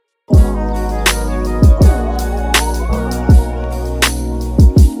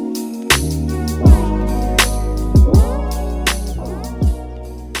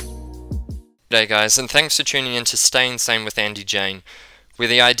G'day guys, and thanks for tuning in to Staying Sane with Andy Jane, where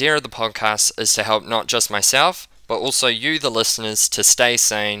the idea of the podcast is to help not just myself, but also you, the listeners, to stay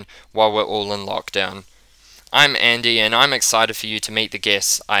sane while we're all in lockdown. I'm Andy, and I'm excited for you to meet the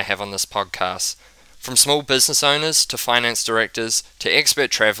guests I have on this podcast. From small business owners to finance directors to expert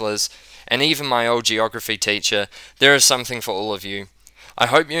travelers, and even my old geography teacher, there is something for all of you. I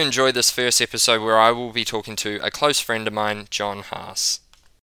hope you enjoy this first episode where I will be talking to a close friend of mine, Jon Haas.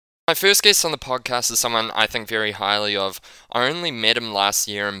 My first guest on the podcast is someone I think very highly of. I only met him last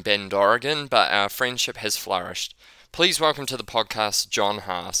year in Bend, Oregon, but our friendship has flourished. Please welcome to the podcast Jon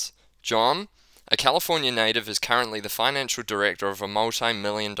Haas. Jon, a California native, is currently the financial director of a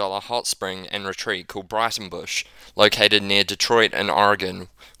multi-million-dollar hot spring and retreat called Brighton Bush, located near Detroit in Oregon,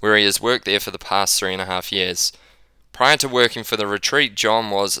 where he has worked there for the past 3.5 years. Prior to working for the retreat, Jon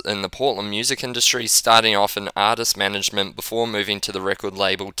was in the Portland music industry, starting off in artist management before moving to the record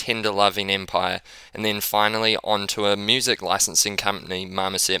label Tender Loving Empire, and then finally onto a music licensing company,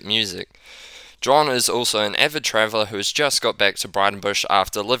 Marmoset Music. Jon is also an avid traveller who has just got back to Brighton Bush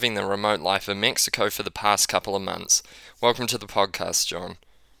after living the remote life in Mexico for the past couple of months. Welcome to the podcast, Jon.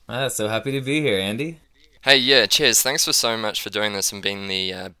 So happy to be here, Andy. Hey, yeah, cheers. Thanks for so much for doing this and being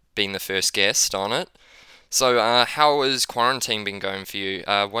the first guest on it. So, how has quarantine been going for you?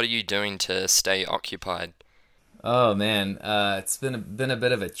 What are you doing to stay occupied? Oh man, it's been a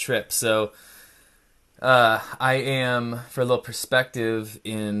bit of a trip. I am, for a little perspective,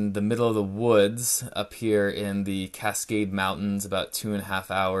 in the middle of the woods up here in the Cascade Mountains, about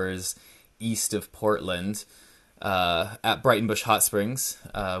 2.5 hours east of Portland, at Brighton Bush Hot Springs,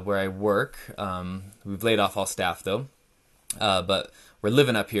 where I work. We've laid off all staff though, but we're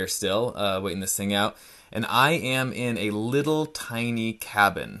living up here still, waiting this thing out. And I am in a little tiny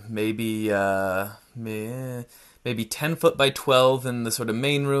cabin, maybe 10 foot by 12 in the sort of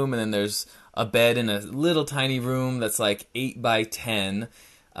main room, and then there's a bed in a little tiny room that's like 8 by 10.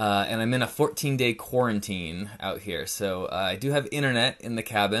 And I'm in a 14-day quarantine out here. So I do have internet in the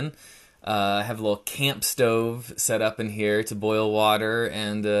cabin. I have a little camp stove set up in here to boil water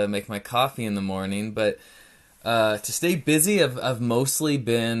and make my coffee in the morning. But to stay busy, I've mostly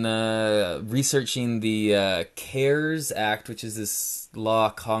been researching the CARES Act, which is this law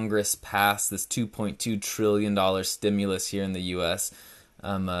Congress passed, this $2.2 trillion stimulus here in the U.S.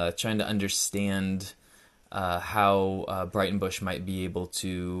 I'm trying to understand how Brighton Bush might be able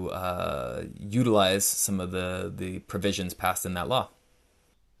to utilize some of the provisions passed in that law.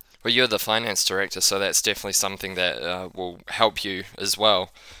 Well, you're the finance director, so that's definitely something that will help you as well.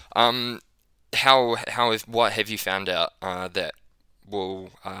 Um, what have you found out that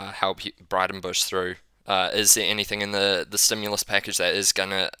will help Brighton Bush through? Is there anything in the stimulus package that is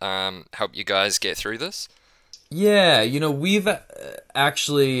gonna help you guys get through this? Yeah, we've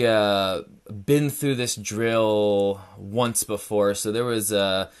actually been through this drill once before. So there was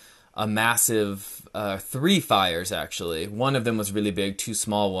a massive three fires, actually. One of them was really big, two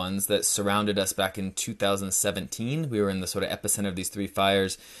small ones that surrounded us back in 2017. We were in the sort of epicenter of these three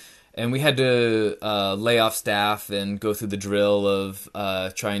fires. And we had to lay off staff and go through the drill of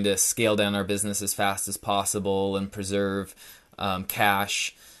trying to scale down our business as fast as possible and preserve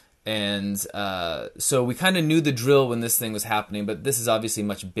cash. And so we kind of knew the drill when this thing was happening, but this is obviously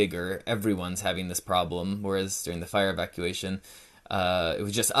much bigger. Everyone's having this problem, whereas during the fire evacuation, it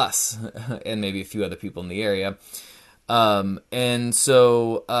was just us and maybe a few other people in the area. And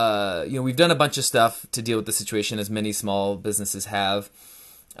so, we've done a bunch of stuff to deal with the situation, as many small businesses have.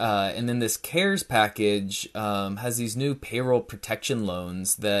 And then this CARES package has these new payroll protection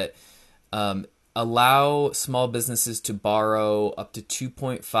loans that allow small businesses to borrow up to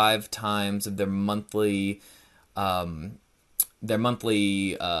 2.5 times of their monthly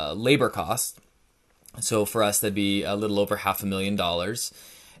labor cost. So for us, that'd be a little over $500,000.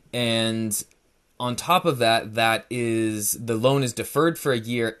 And on top of that, the loan is deferred for a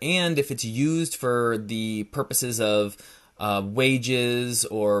year, and if it's used for the purposes of wages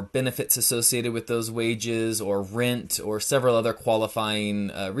or benefits associated with those wages or rent or several other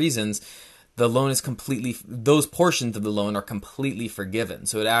qualifying reasons, those portions of the loan are completely forgiven.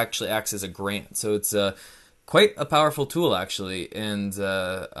 So it actually acts as a grant. So it's quite a powerful tool, actually. And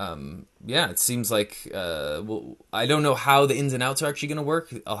it seems like, I don't know how the ins and outs are actually going to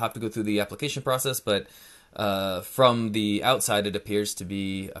work. I'll have to go through the application process, but from the outside, it appears to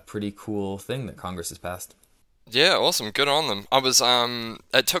be a pretty cool thing that Congress has passed. Yeah, awesome. Good on them.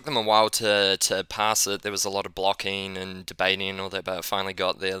 It took them a while to pass it. There was a lot of blocking and debating and all that, but it finally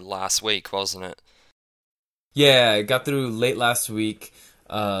got there last week, wasn't it? Yeah, it got through late last week.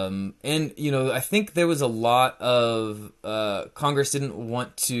 I think there was a lot of Congress didn't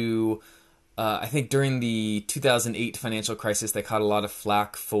want to I think during the 2008 financial crisis, they caught a lot of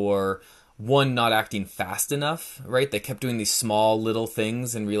flack for one, not acting fast enough, right? They kept doing these small little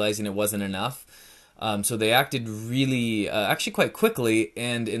things and realizing it wasn't enough. So they acted really, actually quite quickly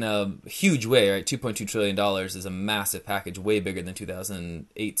and in a huge way, right? $2.2 trillion is a massive package, way bigger than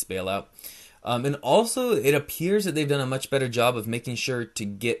 2008's bailout. And also, it appears that they've done a much better job of making sure to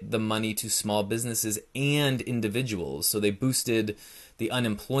get the money to small businesses and individuals. So they boosted the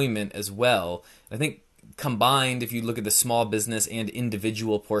unemployment as well. I think combined, if you look at the small business and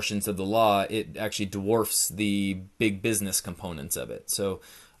individual portions of the law, it actually dwarfs the big business components of it. So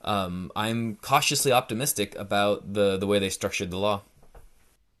I'm cautiously optimistic about the way they structured the law.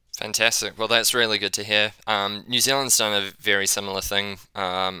 Fantastic. Well, that's really good to hear. New Zealand's done a very similar thing.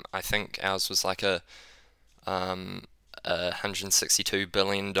 I think ours was like um, a $162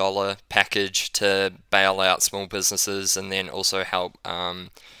 billion package to bail out small businesses and then also help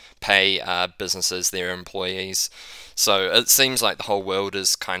pay businesses their employees. So it seems like the whole world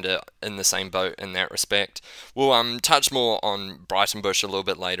is kind of in the same boat in that respect. We'll touch more on Brighton Bush a little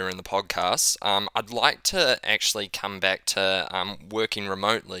bit later in the podcast. I'd like to actually come back to working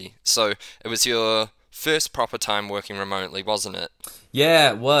remotely. So it was your first proper time working remotely, wasn't it?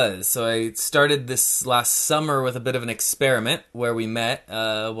 Yeah, it was. So I started this last summer with a bit of an experiment where we met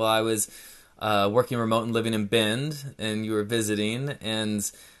while I was working remote and living in Bend, and you were visiting.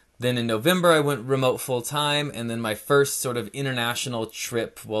 And then in November, I went remote full time, and then my first sort of international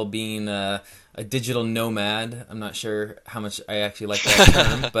trip while being a digital nomad. I'm not sure how much I actually like that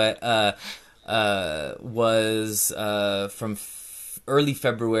term, but was from early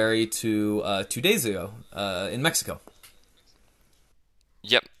February to 2 days ago in Mexico.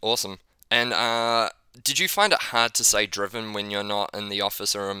 Yep, awesome. And did you find it hard to stay driven when you're not in the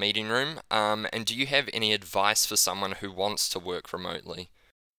office or a meeting room? And do you have any advice for someone who wants to work remotely?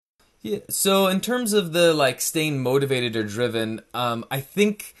 Yeah. So in terms of the like staying motivated or driven, I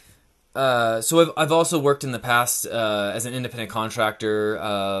think. So I've also worked in the past as an independent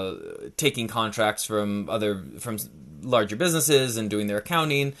contractor, taking contracts from larger businesses and doing their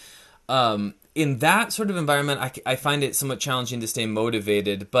accounting. In that sort of environment, I find it somewhat challenging to stay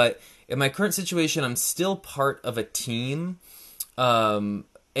motivated. But in my current situation, I'm still part of a team.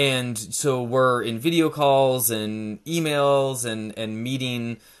 And so we're in video calls and emails and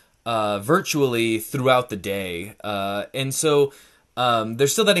meeting virtually throughout the day. And so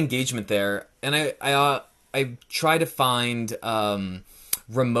there's still that engagement there. And I try to find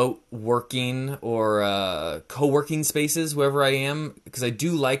remote working or co-working spaces wherever I am, because I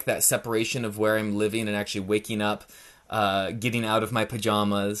do like that separation of where I'm living and actually waking up, getting out of my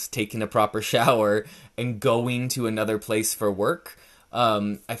pajamas, taking a proper shower, and going to another place for work.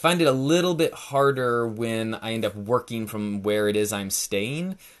 I find it a little bit harder when I end up working from where it is I'm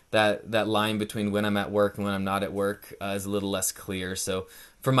staying. That line between when I'm at work and when I'm not at work is a little less clear. So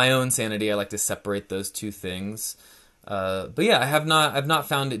for my own sanity, I like to separate those two things. But yeah, I've not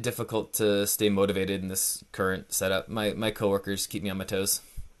found it difficult to stay motivated in this current setup. My coworkers keep me on my toes.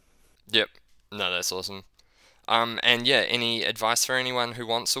 Yep. No, that's awesome. And yeah, any advice for anyone who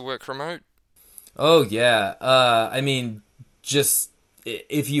wants to work remote? Oh yeah. I mean, just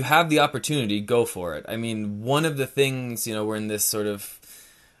if you have the opportunity, go for it. I mean, one of the things, we're in this sort of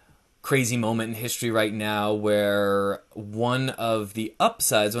crazy moment in history right now where one of the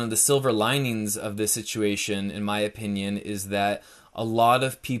upsides, one of the silver linings of this situation, in my opinion, is that a lot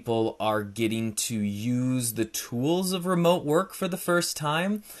of people are getting to use the tools of remote work for the first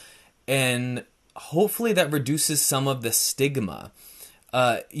time, and hopefully that reduces some of the stigma.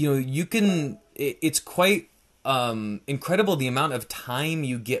 You can. It's quite incredible the amount of time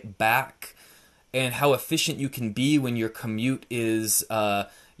you get back and how efficient you can be when your commute is,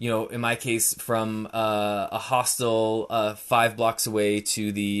 in my case, from a hostel 5 blocks away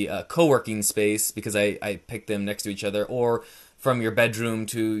to the co-working space, because I pick them next to each other, or from your bedroom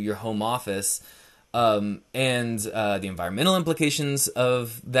to your home office. And the environmental implications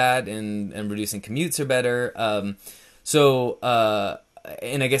of that and reducing commutes are better.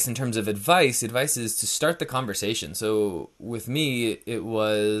 And I guess in terms of advice is to start the conversation. So with me, it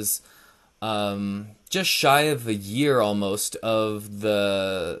was just shy of a year almost of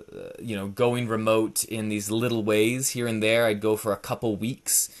the, going remote in these little ways here and there. I'd go for a couple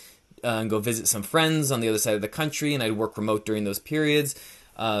weeks and go visit some friends on the other side of the country, and I'd work remote during those periods.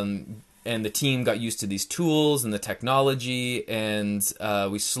 And the team got used to these tools and the technology, and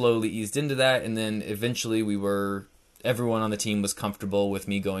we slowly eased into that. And then eventually everyone on the team was comfortable with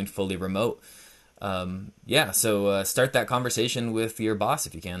me going fully remote. So start that conversation with your boss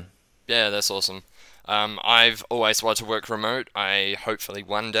if you can. Yeah, that's awesome. I've always wanted to work remote. I hopefully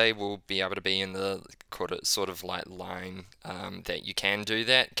one day will be able to be in the sort of like line that you can do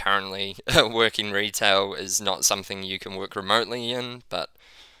that. Currently, working retail is not something you can work remotely in, but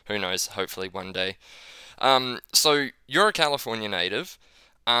who knows? Hopefully one day. So you're a California native,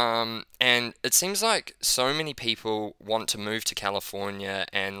 and it seems like so many people want to move to California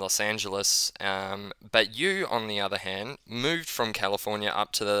and Los Angeles, but you, on the other hand, moved from California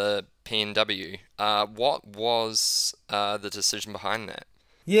up to the PNW. What was the decision behind that?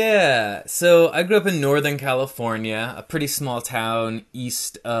 Yeah, so I grew up in Northern California, a pretty small town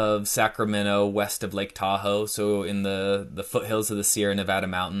east of Sacramento, west of Lake Tahoe, so in the foothills of the Sierra Nevada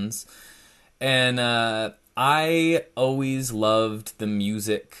mountains. And I always loved the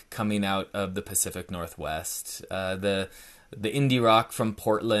music coming out of the Pacific Northwest. The indie rock from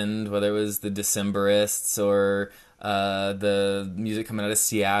Portland, whether it was the Decemberists or the music coming out of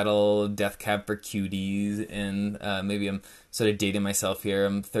Seattle, Death Cab for Cuties, and maybe I'm sort of dating myself here.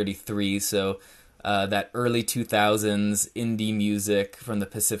 I'm 33, so that early 2000s indie music from the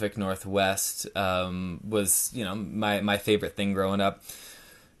Pacific Northwest was, my favorite thing growing up.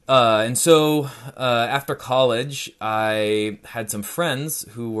 And so after college, I had some friends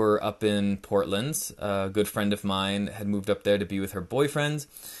who were up in Portland. A good friend of mine had moved up there to be with her boyfriend,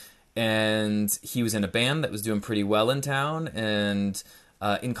 and he was in a band that was doing pretty well in town. And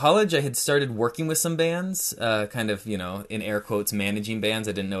in college, I had started working with some bands, kind of, in air quotes, managing bands.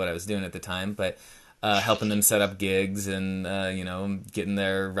 I didn't know what I was doing at the time, but helping them set up gigs and, getting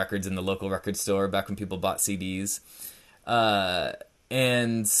their records in the local record store back when people bought CDs.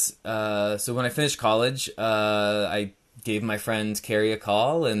 So when I finished college, I gave my friend Carrie a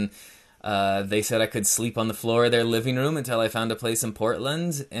call, and they said I could sleep on the floor of their living room until I found a place in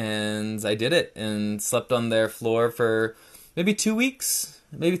Portland, and I did it and slept on their floor for maybe 2 weeks,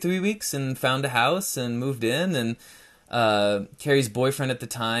 maybe 3 weeks, and found a house and moved in. And Carrie's boyfriend at the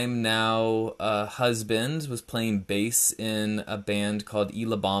time, now husband, was playing bass in a band called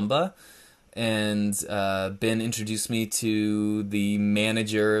La Bamba, and Ben introduced me to the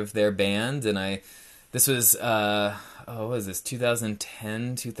manager of their band, and this was what was this,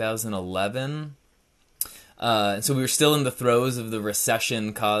 2010, 2011. So we were still in the throes of the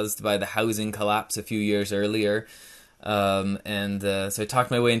recession caused by the housing collapse a few years earlier. So I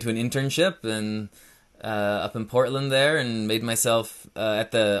talked my way into an internship and up in Portland there, and made myself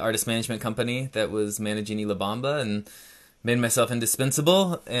at the artist management company that was managing La Bamba, and made myself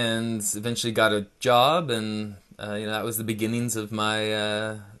indispensable, and eventually got a job, and that was the beginnings of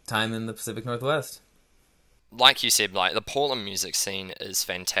my time in the Pacific Northwest. Like you said, like the Portland music scene is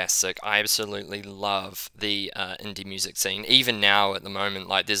fantastic. I absolutely love the indie music scene. Even now, at the moment,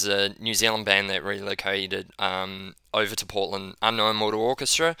 like there's a New Zealand band that relocated over to Portland, Unknown Mortal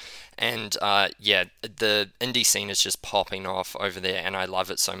Orchestra, and yeah, the indie scene is just popping off over there, and I love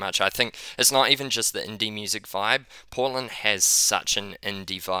it so much. I think it's not even just the indie music vibe. Portland has such an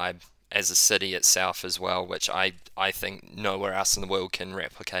indie vibe as a city itself as well, which I think nowhere else in the world can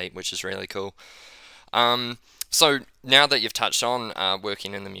replicate, which is really cool. So now that you've touched on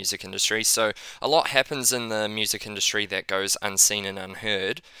working in the music industry, so a lot happens in the music industry that goes unseen and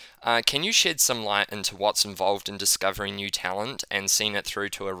unheard. Can you shed some light into what's involved in discovering new talent and seeing it through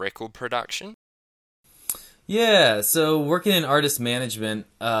to a record production? Yeah, so working in artist management,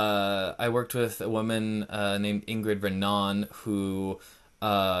 I worked with a woman named Ingrid Renan, who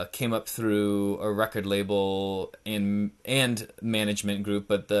came up through a record label and management group,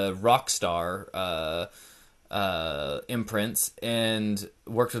 but the Rockstar imprints, and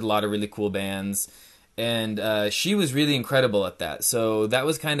worked with a lot of really cool bands. And she was really incredible at that. So that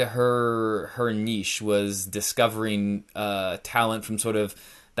was kind of her niche, was discovering talent from sort of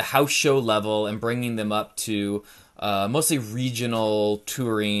the house show level and bringing them up to mostly regional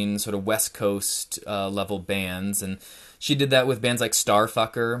touring, sort of West Coast level bands. And she did that with bands like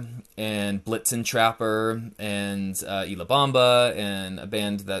Starfucker and Blitzen Trapper and Ila Bamba, and a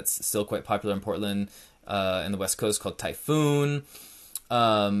band that's still quite popular in Portland and the West Coast called Typhoon.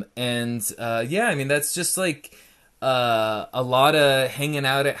 Yeah, I mean, that's just like a lot of hanging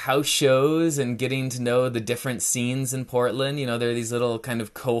out at house shows and getting to know the different scenes in Portland. There are these little kind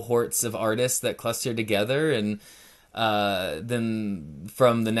of cohorts of artists that cluster together, and then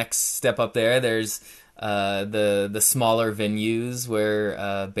from the next step up there's the smaller venues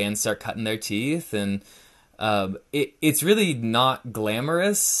where bands start cutting their teeth. And it's really not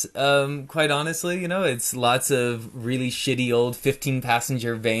glamorous, quite honestly. It's lots of really shitty old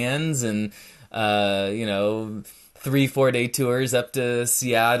 15-passenger vans, and 3-4 day tours up to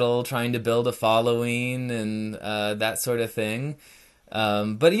Seattle trying to build a following, and that sort of thing.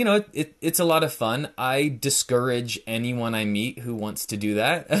 But it's a lot of fun. I discourage anyone I meet who wants to do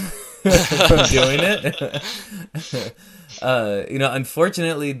that from doing it.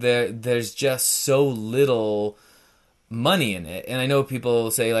 Unfortunately, there's just so little money in it, and I know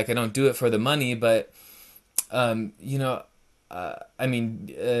people say like I don't do it for the money, but um, you know,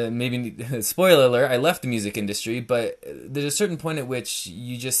 maybe spoiler alert, I left the music industry, but there's a certain point at which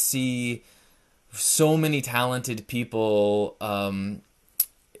you just see so many talented people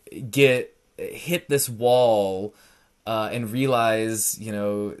get hit this wall and realize,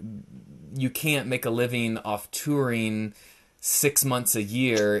 you can't make a living off touring 6 months a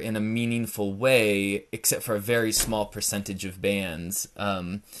year in a meaningful way, except for a very small percentage of bands.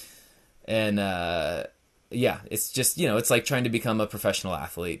 And yeah, it's just, it's like trying to become a professional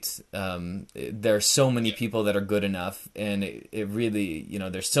athlete. There are so many people that are good enough, and it really,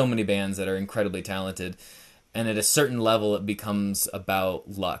 there's so many bands that are incredibly talented. And at a certain level, it becomes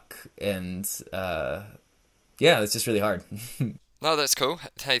about luck. And yeah, it's just really hard. No, that's cool.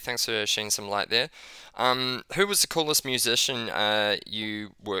 Hey, thanks for shedding some light there. Who was the coolest musician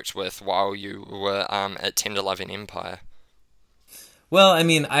you worked with while you were at Tender Loving Empire? Well, I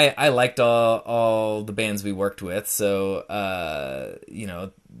mean, I liked all the bands we worked with, so Ila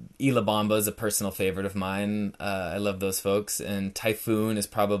Bamba is a personal favorite of mine. I love those folks, and Typhoon is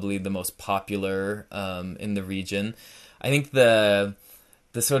probably the most popular in the region. I think the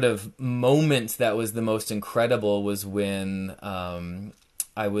sort of moment that was the most incredible was when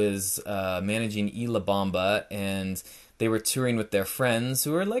I was managing Ila Bamba, and they were touring with their friends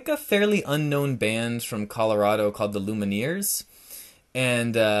who were like a fairly unknown band from Colorado called the Lumineers.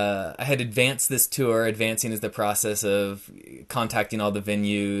 And I had advanced this tour. Advancing is the process of contacting all the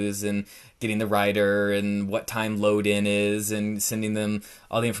venues and getting the rider and what time load in is and sending them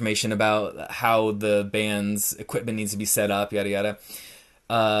all the information about how the band's equipment needs to be set up, yada yada.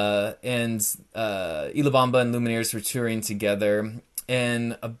 And Ila Bamba and Lumineers were touring together.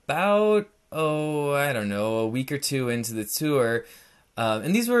 And about, I don't know, a week or two into the tour,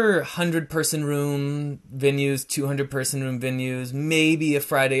 and these were 100-person room venues, 200-person room venues, maybe a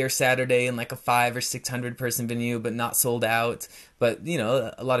Friday or Saturday in like a 500 or 600-person venue, but not sold out. But,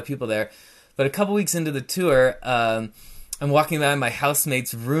 a lot of people there. But a couple weeks into the tour, I'm walking by my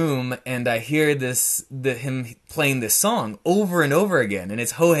housemate's room, and I hear him playing this song over and over again, and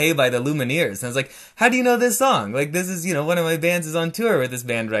it's Ho Hey by the Lumineers. And I was like, how do you know this song? Like, this is, one of my bands is on tour with this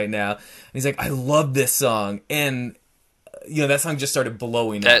band right now. And he's like, I love this song. And that song just started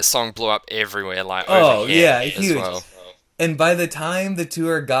blowing up. That song blew up everywhere, like over here yeah, as huge. well. And by the time the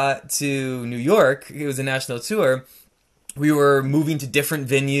tour got to New York, it was a national tour, we were moving to different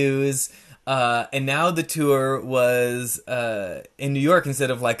venues, and now the tour was in New York.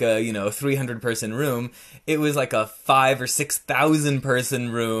 Instead of like a 300-person room, it was like a 5,000 or 6,000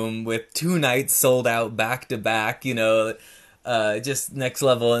 person room with 2 nights sold out back to back. Just next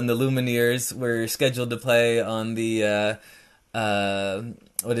level. And the Lumineers were scheduled to play on the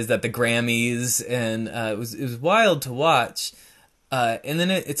what is that? The Grammys, and it was wild to watch. And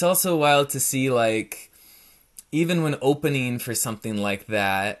then it's also wild to see, like, even when opening for something like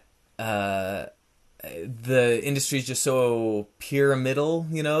that, the industry is just so pyramidal.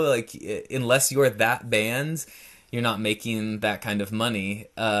 Like, unless you're that band, you're not making that kind of money.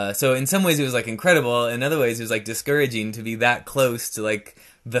 So in some ways it was like incredible. In other ways it was like discouraging to be that close to like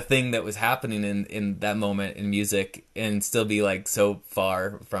the thing that was happening in that moment in music and still be like so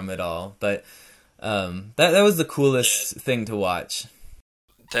far from it all. But that was the coolest thing to watch.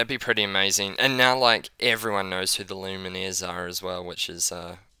 That'd be pretty amazing. And now, like, everyone knows who the Lumineers are as well, which is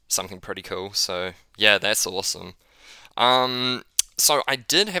something pretty cool. So, yeah, that's awesome. Um, so I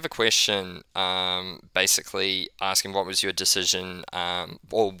did have a question, basically asking what was your decision,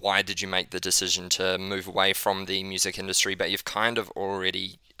 or why did you make the decision to move away from the music industry, but you've kind of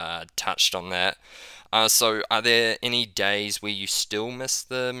already touched on that. So are there any days where you still miss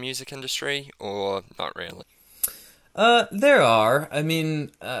the music industry, or not really? There are. I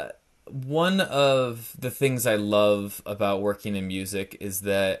mean, one of the things I love about working in music is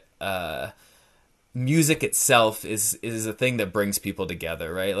that music itself is a thing that brings people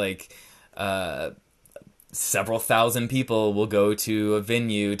together, right? Like, several thousand people will go to a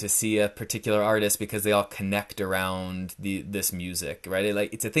venue to see a particular artist because they all connect around this music, right?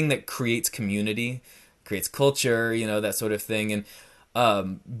 It's a thing that creates community, creates culture, that sort of thing. And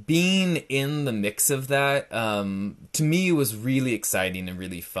being in the mix of that, to me, was really exciting and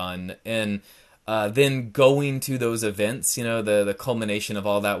really fun. And then going to those events, the culmination of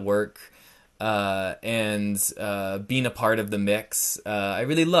all that work, and being a part of the mix, I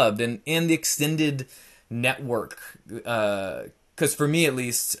really loved. And the extended network because for me at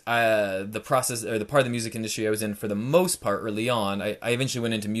least, the process or the part of the music industry I was in for the most part early on, I eventually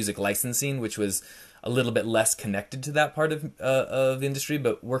went into music licensing, which was a little bit less connected to that part of the industry,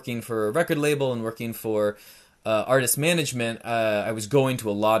 but working for a record label and working for artist management, I was going to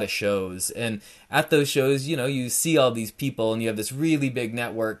a lot of shows, and at those shows, you see all these people, and you have this really big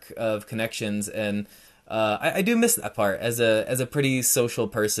network of connections, and I do miss that part as a pretty social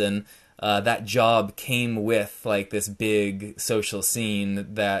person. That job came with like this big social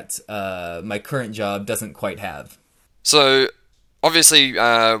scene that my current job doesn't quite have. So, obviously,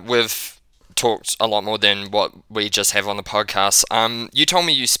 we've talked a lot more than what we just have on the podcast. You told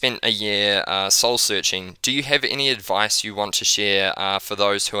me you spent a year soul searching. Do you have any advice you want to share for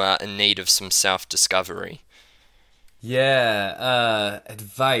those who are in need of some self discovery? Yeah,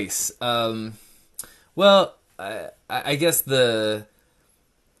 advice. Well, I guess the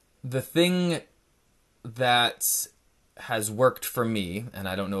thing that has worked for me, and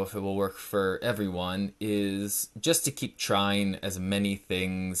I don't know if it will work for everyone, is just to keep trying as many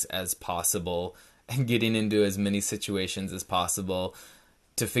things as possible and getting into as many situations as possible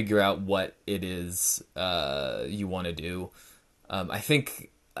to figure out what it is you want to do. I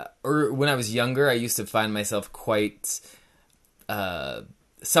think when I was younger, I used to find myself quite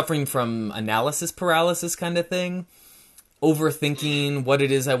suffering from analysis paralysis kind of thing, overthinking what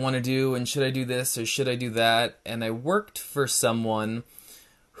it is I want to do and should I do this or should I do that. And I worked for someone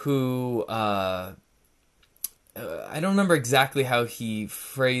who I don't remember exactly how he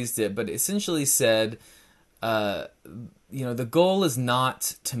phrased it, but essentially said, the goal is not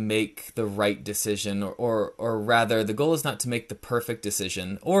to make the right decision, or rather, the goal is not to make the perfect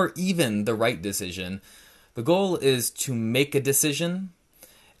decision or even the right decision. The goal is to make a decision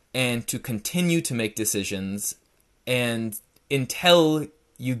and to continue to make decisions and until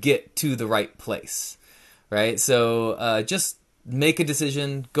you get to the right place, right? So just make a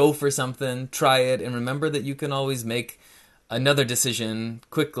decision, go for something, try it, and remember that you can always make another decision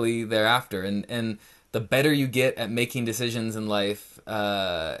quickly thereafter. And the better you get at making decisions in life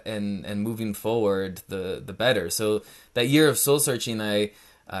and moving forward, the better. So that year of soul searching, I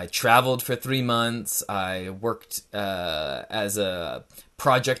traveled for 3 months. I worked as a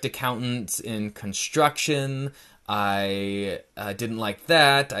project accountant in construction. I didn't like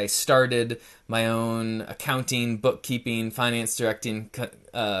that. I started my own accounting, bookkeeping, finance directing,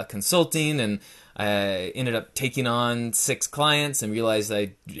 consulting, and I ended up taking on 6 clients and realized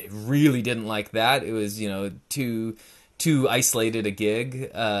I really didn't like that. It was, too isolated a gig.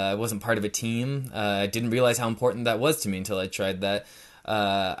 I wasn't part of a team. I didn't realize how important that was to me until I tried that.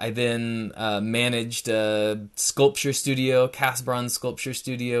 I then managed a sculpture studio, cast bronze sculpture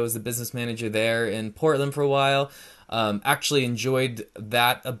studio, as the business manager there in Portland for a while. Actually enjoyed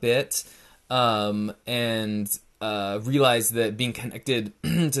that a bit, and realized that being connected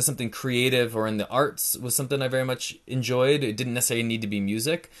to something creative or in the arts was something I very much enjoyed. It didn't necessarily need to be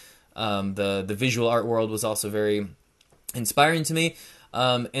music. The visual art world was also very inspiring to me.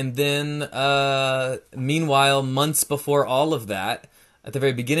 And then, meanwhile, months before all of that, at the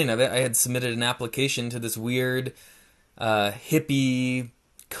very beginning of it, I had submitted an application to this weird hippie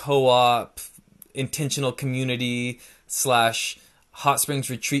co-op intentional community / hot springs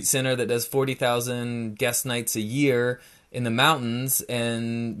retreat center that does 40,000 guest nights a year in the mountains.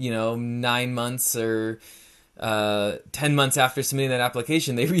 And 9 months or 10 months after submitting that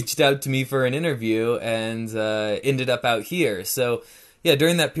application, they reached out to me for an interview and ended up out here. So yeah,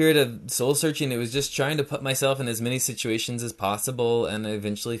 during that period of soul searching, it was just trying to put myself in as many situations as possible, and I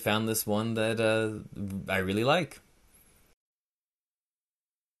eventually found this one that I really like.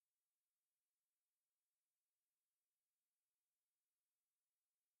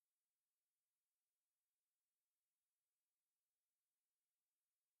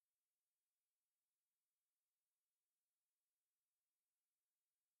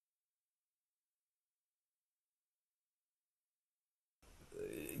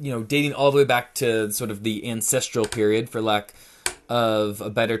 Dating all the way back to sort of the ancestral period, for lack of a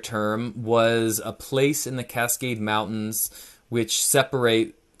better term, was a place in the Cascade Mountains which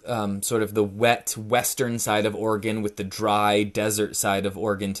separate sort of the wet western side of Oregon with the dry desert side of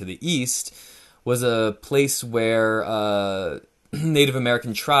Oregon to the east, was a place where Native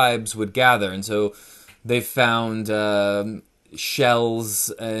American tribes would gather. And so they found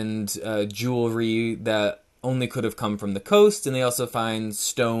shells and jewelry that only could have come from the coast, and they also find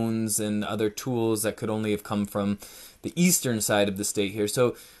stones and other tools that could only have come from the eastern side of the state here.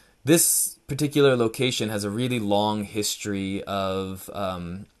 So this particular location has a really long history of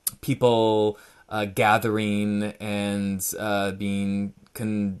people gathering and being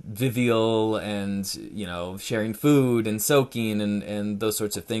convivial and, sharing food and soaking and those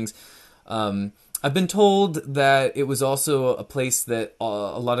sorts of things. I've been told that it was also a place that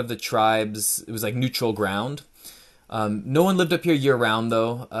a lot of the tribes, it was like neutral ground. No one lived up here year round,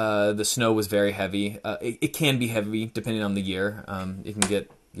 though. The snow was very heavy. It can be heavy depending on the year. It can get,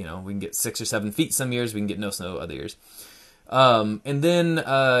 we can get 6 or 7 feet some years. We can get no snow other years. And then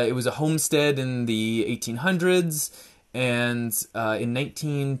it was a homestead in the 1800s. And in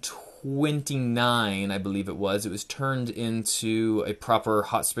 1929, I believe it was turned into a proper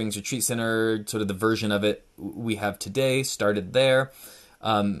hot springs retreat center. Sort of the version of it we have today started there.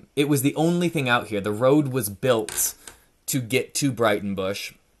 It was the only thing out here. The road was built to get to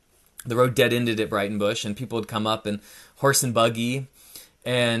Brightonbush. The road dead-ended at Brightonbush, and people would come up and horse and buggy.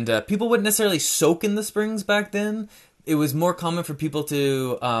 And people wouldn't necessarily soak in the springs back then. It was more common for people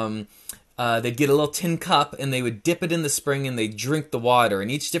to... they'd get a little tin cup, and they would dip it in the spring, and they'd drink the water.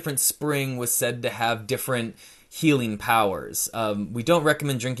 And each different spring was said to have different healing powers. We don't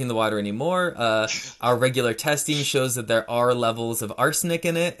recommend drinking the water anymore. Our regular testing shows that there are levels of arsenic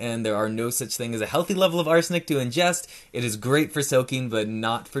in it, and there are no such thing as a healthy level of arsenic to ingest. It is great for soaking, but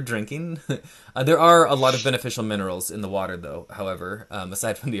not for drinking. There are a lot of beneficial minerals in the water, though, however,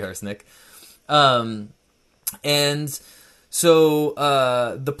 aside from the arsenic. And so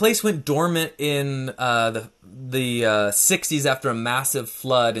the place went dormant in the 60s after a massive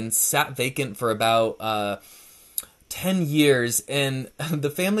flood and sat vacant for about 10 years. And the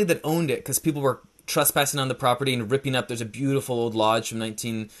family that owned it, because people were trespassing on the property and ripping up, there's a beautiful old lodge from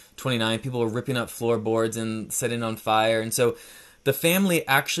 1929. People were ripping up floorboards and setting on fire. And so the family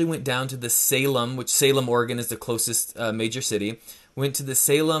actually went down to the Salem, which Salem, Oregon is the closest major city, went to the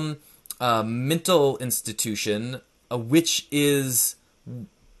Salem Mental Institution, which is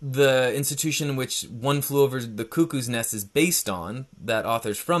the institution in which One Flew Over the Cuckoo's Nest is based on. That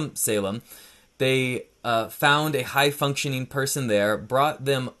author's from Salem. They found a high-functioning person there, brought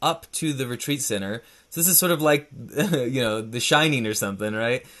them up to the retreat center. So this is sort of like, The Shining or something,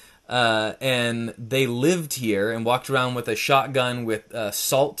 right? And they lived here and walked around with a shotgun with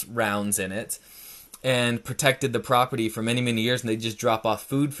salt rounds in it and protected the property for many, many years. And they just drop off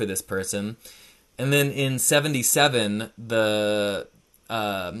food for this person. And then in 1977, a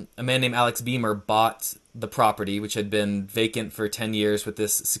man named Alex Beamer bought the property, which had been vacant for 10 years with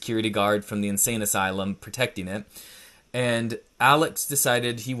this security guard from the insane asylum protecting it. And Alex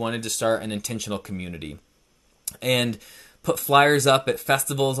decided he wanted to start an intentional community and put flyers up at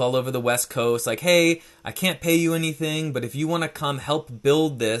festivals all over the West Coast like, hey, I can't pay you anything, but if you want to come help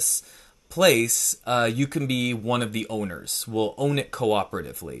build this place, you can be one of the owners. We'll own it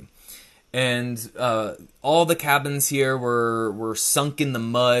cooperatively. And all the cabins here were sunk in the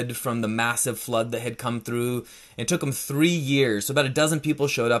mud from the massive flood that had come through. It took them 3 years. So about a dozen people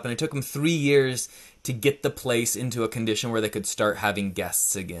showed up, and it took them 3 years to get the place into a condition where they could start having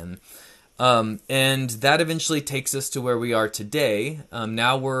guests again. And that eventually takes us to where we are today.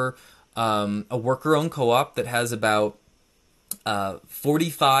 Now we're a worker-owned co-op that has about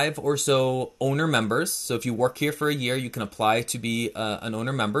 45 or so owner members. So if you work here for a year, you can apply to be an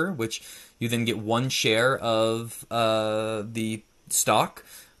owner member, which you then get 1 share of the stock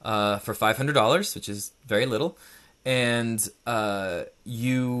for $500, which is very little. And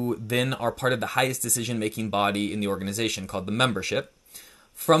you then are part of the highest decision-making body in the organization called the membership.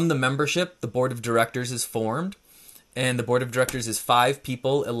 From the membership, the board of directors is formed, and the board of directors is 5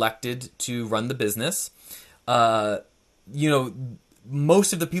 people elected to run the business.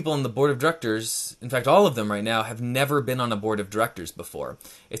 Most of the people on the board of directors, in fact, all of them right now, have never been on a board of directors before.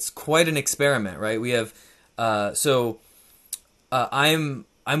 It's quite an experiment, right? We have, I'm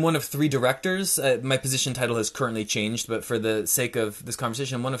one of 3 directors. My position title has currently changed, but for the sake of this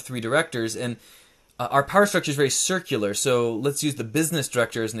conversation, I'm one of 3 directors, and our power structure is very circular. So let's use the business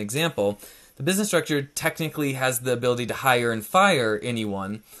director as an example. The business director technically has the ability to hire and fire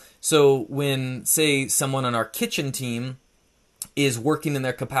anyone. So when, say, someone on our kitchen team is working in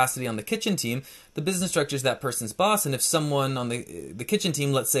their capacity on the kitchen team, the business director is that person's boss. And if someone on the kitchen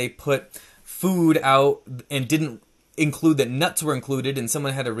team, let's say, put food out and didn't include that nuts were included, and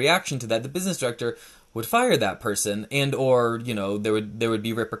someone had a reaction to that, the business director would fire that person, and or there would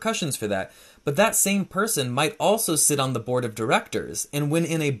be repercussions for that. But that same person might also sit on the board of directors, and when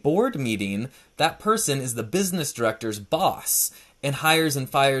in a board meeting, that person is the business director's boss and hires and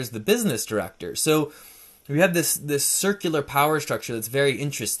fires the business director. So we have this circular power structure that's very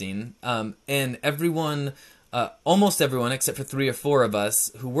interesting, and everyone, almost everyone except for 3 or 4 of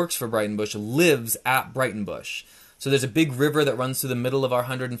us who works for Brightonbush lives at Brightonbush. So there's a big river that runs through the middle of our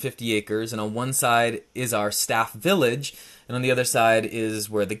 150 acres, and on one side is our staff village, and on the other side is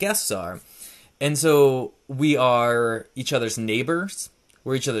where the guests are. And so we are each other's neighbors,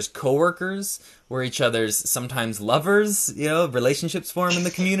 we're each other's coworkers, we're each other's sometimes lovers, relationships form in the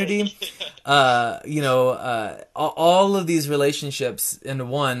community. All of these relationships into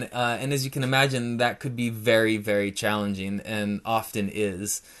one, and as you can imagine, that could be very, very challenging, and often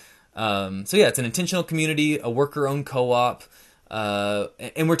is. It's an intentional community, a worker-owned co-op,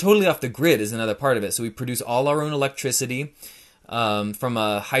 and we're totally off the grid is another part of it. So we produce all our own electricity from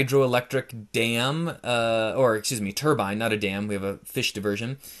a hydroelectric dam, turbine, not a dam. We have a fish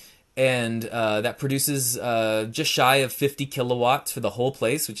diversion. And that produces just shy of 50 kilowatts for the whole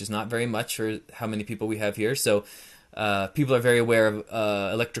place, which is not very much for how many people we have here. So people are very aware of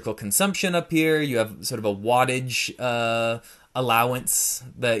electrical consumption up here. You have sort of a wattage allowance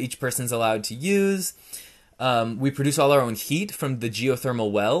that each person's allowed to use. We produce all our own heat from the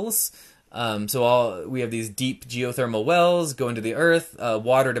geothermal wells. We have these deep geothermal wells go into the earth.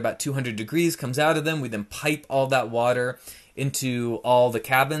 Water at about 200 degrees comes out of them. We then pipe all that water into all the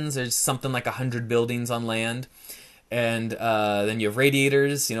cabins. There's something like 100 buildings on land. And then you have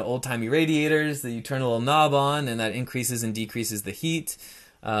radiators, old-timey radiators that you turn a little knob on, and that increases and decreases the heat.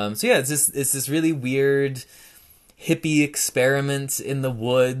 It's this really weird hippie experiment in the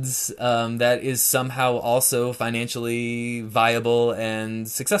woods that is somehow also financially viable and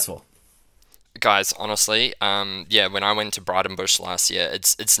successful. Guys, honestly, when I went to Brighton Bush last year,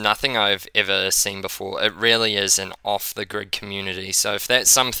 it's nothing I've ever seen before. It really is an off-the-grid community. So if that's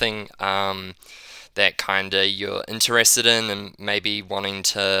something that kind of you're interested in and maybe wanting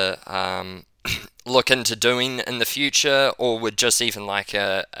to look into doing in the future, or would just even like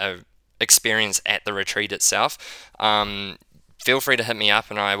a experience at the retreat itself, feel free to hit me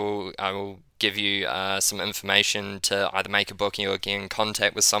up, and I will give you some information to either make a booking or get in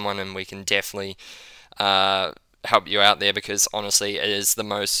contact with someone, and we can definitely help you out there, because honestly it is the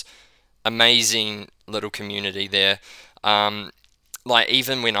most amazing little community there.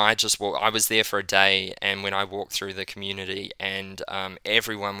 Even when I was there for a day, and when I walked through the community, and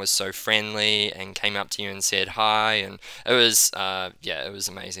everyone was so friendly and came up to you and said hi, and it was it was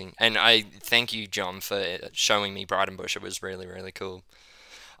amazing. And I thank you, John, for showing me Brighton Bush. It was really, really cool.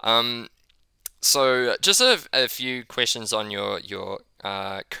 So just a few questions on your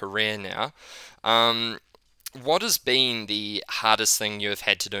career now. What has been the hardest thing you have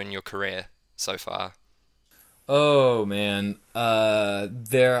had to do in your career so far? Oh man,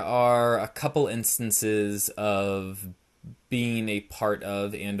 there are a couple instances of being a part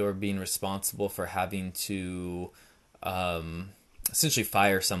of and or being responsible for having to essentially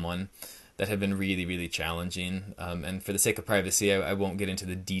fire someone that have been really, really challenging. And for the sake of privacy, I won't get into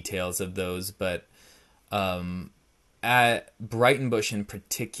the details of those, but at Brighton Bush in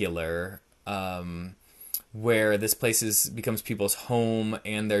particular, where this place becomes people's home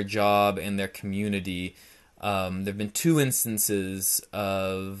and their job and their community, there have been two instances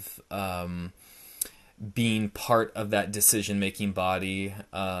of being part of that decision-making body,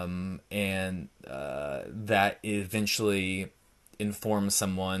 and that eventually informed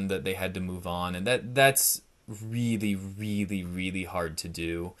someone that they had to move on, and that's really, really, really hard to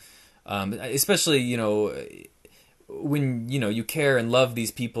do, especially when you care and love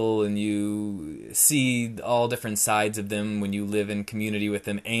these people, and you see all different sides of them when you live in community with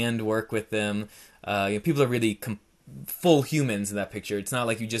them and work with them. People are really full humans in that picture. It's not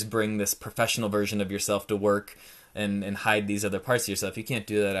like you just bring this professional version of yourself to work and hide these other parts of yourself. You can't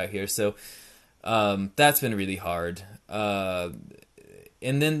do that out here. So that's been really hard. And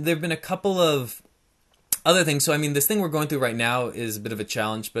then there have been a couple of other things. So, this thing we're going through right now is a bit of a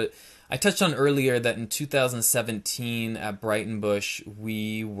challenge, but I touched on earlier that in 2017 at Brighton Bush,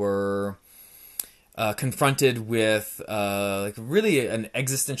 we were confronted with really an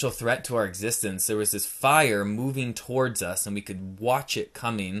existential threat to our existence. There was this fire moving towards us, and we could watch it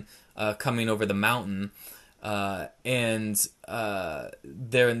coming over the mountain. And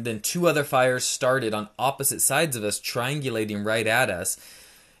then two other fires started on opposite sides of us, triangulating right at us.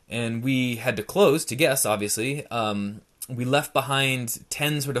 And we had to close to guess, obviously. We left behind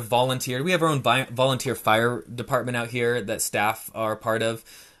 10 sort of volunteer. We have our own volunteer fire department out here that staff are part of.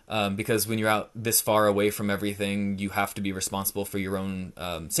 Because when you're out this far away from everything, you have to be responsible for your own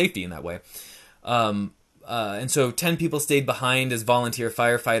safety in that way. And so 10 people stayed behind as volunteer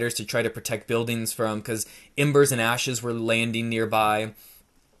firefighters to try to protect buildings because embers and ashes were landing nearby.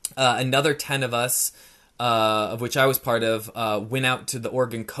 Another 10 of us, of which I was part of, went out to the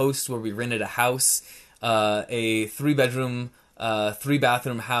Oregon coast where we rented a house, a 3-bedroom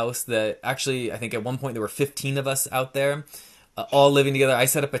three-bathroom house that actually, I think at one point there were 15 of us out there, all living together. I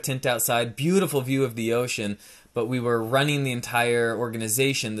set up a tent outside, beautiful view of the ocean, but we were running the entire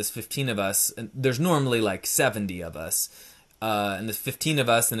organization, this 15 of us, and there's normally like 70 of us, and there's 15 of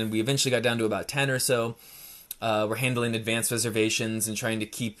us, and then we eventually got down to about 10 or so. We're handling advanced reservations and trying to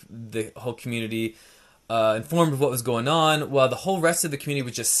keep the whole community informed of what was going on, while the whole rest of the community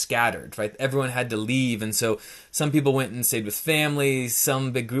was just scattered, right? Everyone had to leave, and so some people went and stayed with families,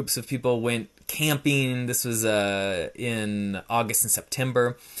 some big groups of people went camping. This was in August and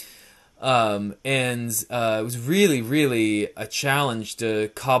September. It was really, really a challenge to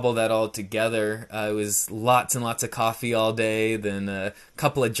cobble that all together. It was lots and lots of coffee all day, then a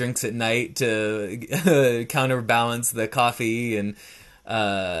couple of drinks at night to counterbalance the coffee and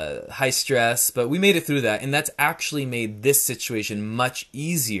high stress. But we made it through that, and that's actually made this situation much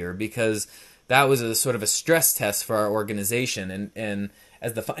easier because that was a sort of a stress test for our organization. And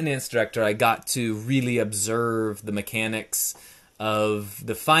as the finance director, I got to really observe the mechanics of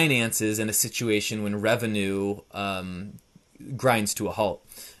the finances in a situation when revenue grinds to a halt.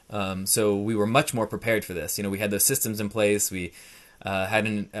 So we were much more prepared for this. We had those systems in place. We had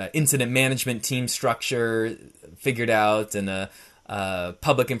an incident management team structure figured out, and a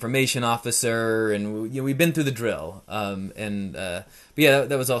public information officer, and we've been through the drill. But yeah,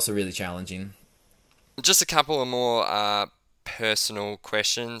 that was also really challenging. Just a couple of more personal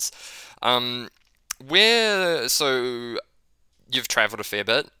questions. So you've travelled a fair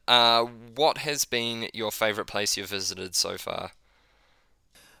bit. What has been your favourite place you've visited so far?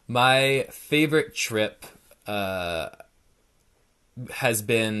 My favorite trip has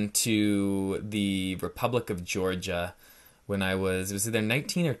been to the Republic of Georgia when it was either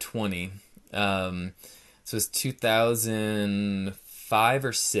 19 or 20. So it was 2005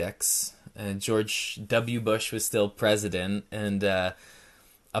 or 6, and George W. Bush was still president, and a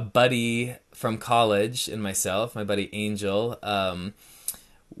buddy from college and myself, my buddy Angel,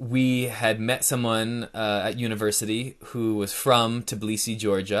 we had met someone at university who was from Tbilisi,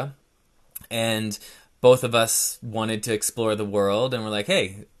 Georgia, and both of us wanted to explore the world, and we're like,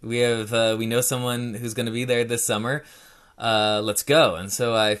 hey, we know someone who's going to be there this summer. Let's go. And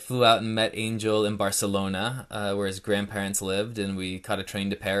so I flew out and met Angel in Barcelona, where his grandparents lived, and we caught a train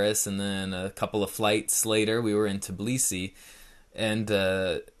to Paris, and then a couple of flights later we were in Tbilisi. And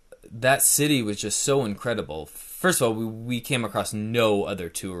that city was just so incredible. First of all, we came across no other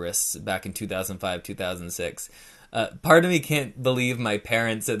tourists back in 2005, 2006. Part of me can't believe my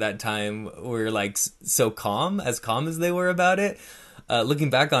parents at that time were like so calm as they were about it. Looking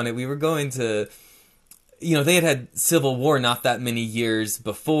back on it, we were going to, they had civil war not that many years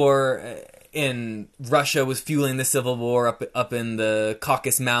before, and Russia was fueling the civil war up in the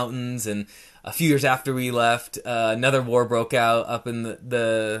Caucasus Mountains, and a few years after we left, another war broke out up in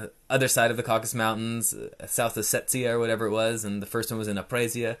the other side of the Caucasus Mountains, South Ossetia or whatever it was, and the first one was in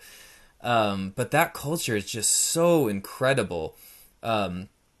Abkhazia. But that culture is just so incredible.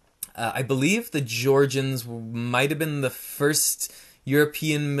 I believe the Georgians might have been the first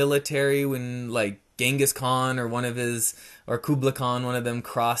European military when, like, Genghis Khan or Kublai Khan, one of them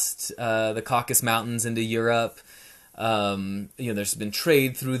crossed the Caucasus Mountains into Europe. There's been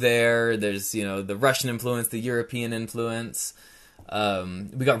trade through there. There's, the Russian influence, the European influence.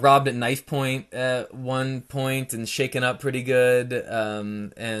 We got robbed at knife point at one point and shaken up pretty good.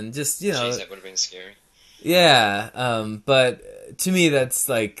 And just, Jeez, that would have been scary. Yeah. But to me, that's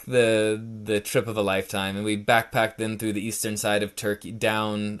like the trip of a lifetime. And we backpacked then through the eastern side of Turkey,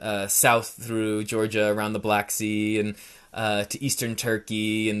 down south through Georgia, around the Black Sea, and to eastern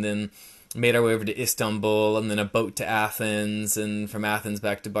Turkey, and then made our way over to Istanbul, and then a boat to Athens, and from Athens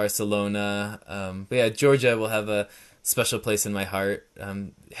back to Barcelona. But yeah, Georgia will have a special place in my heart.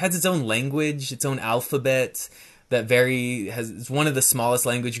 It has its own language, its own alphabet it's one of the smallest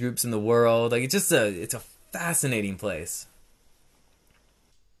language groups in the world. Like, it's a fascinating place.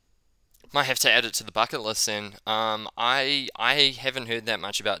 Might have to add it to the bucket list then. I haven't heard that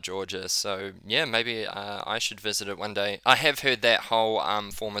much about Georgia, so yeah, maybe I should visit it one day. I have heard that whole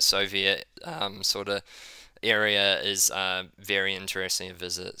former Soviet sort of area is very interesting to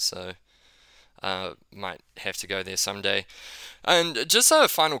visit, so might have to go there someday. And just a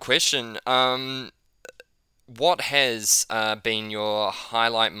final question: what has been your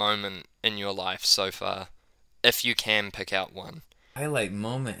highlight moment in your life so far, if you can pick out one? Highlight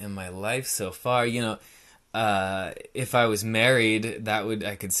moment in my life so far, if I was married,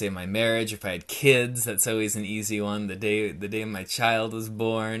 I could say my marriage. If I had kids, that's always an easy one. The day my child was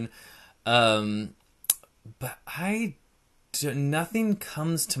born. But nothing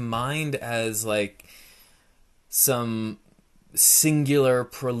comes to mind as like some singular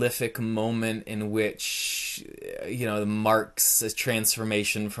prolific moment in which marks a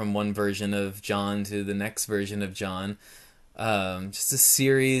transformation from one version of Jon to the next version of Jon. Just a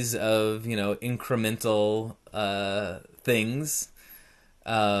series of incremental things.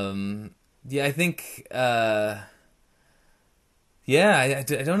 Yeah, I think. Yeah, I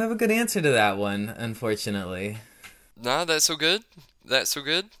don't have a good answer to that one, unfortunately. No, that's all good. That's all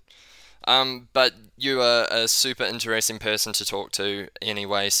good. But you are a super interesting person to talk to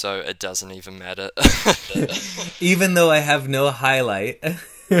anyway, so it doesn't even matter. Even though I have no highlight.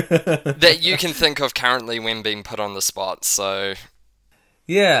 That you can think of currently when being put on the spot, so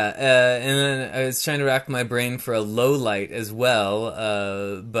Yeah, and then I was trying to rack my brain for a low light as well,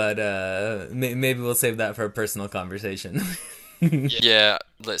 but maybe we'll save that for a personal conversation. yeah,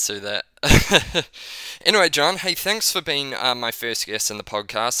 let's do that. Anyway, John, hey, thanks for being my first guest in the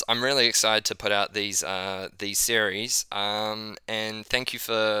podcast. I'm really excited to put out these series, and thank you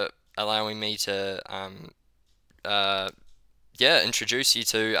for allowing me to uh, yeah, introduce you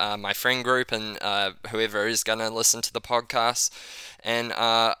to my friend group and whoever is going to listen to the podcast and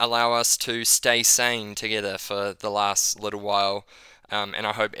allow us to stay sane together for the last little while. And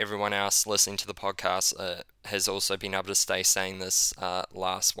I hope everyone else listening to the podcast has also been able to stay sane this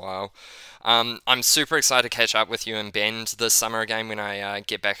last while. I'm super excited to catch up with you in Bend this summer again when I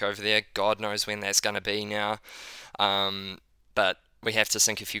get back over there. God knows when that's going to be now. But we have to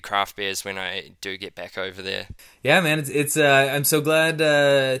sink a few craft beers when I do get back over there. Yeah, man, it's I'm so glad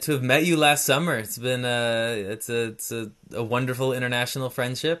to have met you last summer. It's been it's a wonderful international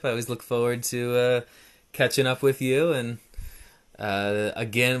friendship. I always look forward to catching up with you, and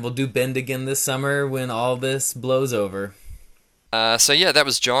again, we'll do Bend again this summer when all this blows over. So yeah, that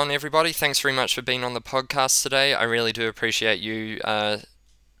was John, everybody. Thanks very much for being on the podcast today. I really do appreciate you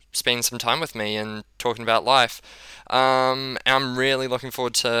spending some time with me and talking about life. I'm really looking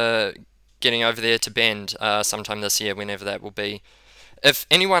forward to getting over there to Bend sometime this year, whenever that will be. If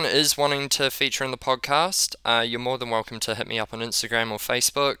anyone is wanting to feature in the podcast, you're more than welcome to hit me up on Instagram or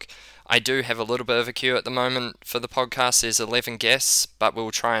Facebook. I do have a little bit of a queue at the moment for the podcast. There's 11 guests, but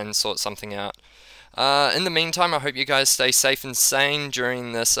we'll try and sort something out. In the meantime, I hope you guys stay safe and sane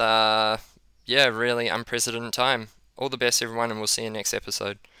during this, really unprecedented time. All the best, everyone, and we'll see you next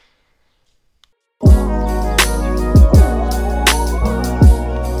episode.